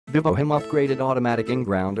VIVOHOME upgraded automatic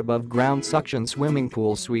Inground above ground suction swimming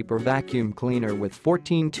pool sweeper vacuum cleaner with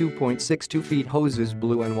 14 2.62 feet hoses,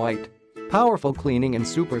 blue and white. Powerful cleaning and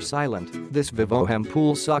super silent, this VIVOHOME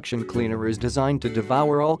pool suction cleaner is designed to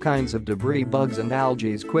devour all kinds of debris, bugs and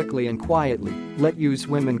algae quickly and quietly. Let you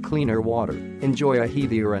swim in cleaner water, enjoy a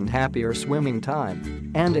heathier and happier swimming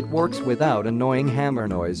time. And it works without annoying hammer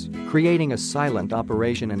noise, creating a silent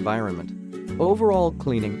operation environment. Overall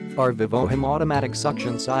cleaning, our VIVOHOME automatic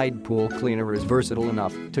suction side pool cleaner is versatile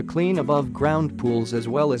enough to clean above ground pools as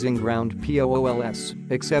well as in-ground pools,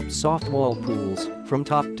 except soft wall pools, from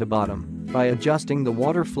top to bottom. By adjusting the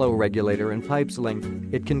water flow regulator and pipe's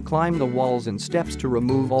length, it can climb the walls and steps to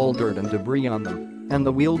remove all dirt and debris on them. And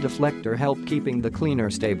the wheel deflector help keeping the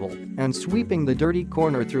cleaner stable and sweeping the dirty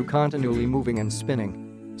corner through continually moving and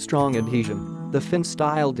spinning. Strong adhesion. The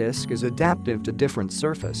fin-style disc is adaptive to different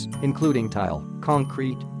surface, including tile,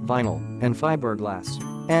 concrete, vinyl, and fiberglass.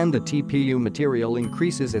 And the TPU material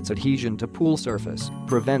increases its adhesion to pool surface,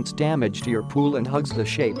 prevents damage to your pool and hugs the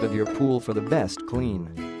shape of your pool for the best clean.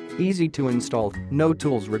 Easy to install, no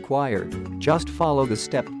tools required, just follow the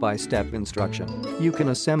step-by-step instruction. You can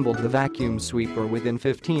assemble the vacuum sweeper within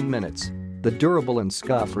 15 minutes. The durable and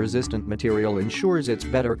scuff-resistant material ensures its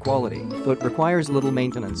better quality but requires little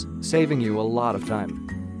maintenance, saving you a lot of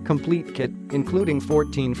time. Complete kit, including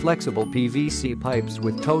 14 flexible PVC pipes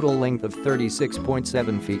with total length of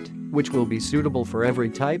 36.7 feet, which will be suitable for every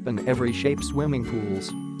type and every shape swimming pools.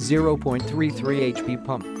 0.33 HP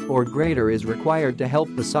pump or greater is required to help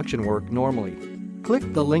the suction work normally.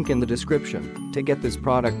 Click the link in the description to get this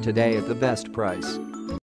product today at the best price.